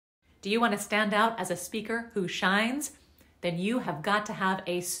Do you want to stand out as a speaker who shines? Then you have got to have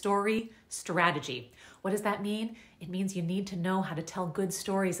a story strategy. What does that mean? It means you need to know how to tell good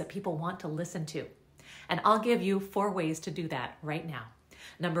stories that people want to listen to. And I'll give you 4 ways to do that right now.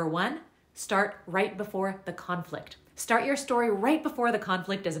 Number 1, start right before the conflict. Start your story right before the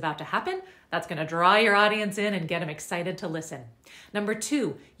conflict is about to happen. That's going to draw your audience in and get them excited to listen. Number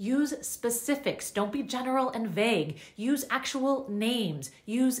 2, use specifics. Don't be general and vague. Use actual names,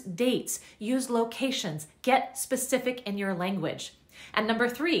 use dates, use locations. Get specific in your language. And number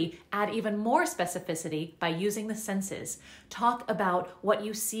 3, add even more specificity by using the senses. Talk about what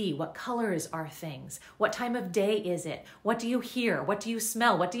you see, what colors are things, what time of day is it, what do you hear, what do you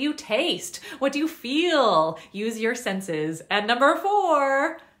smell, what do you taste, what do you feel? Use your senses. And number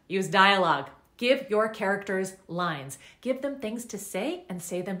 4, use dialogue. Give your characters lines. Give them things to say and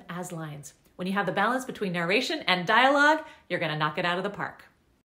say them as lines. When you have the balance between narration and dialogue, you're going to knock it out of the park.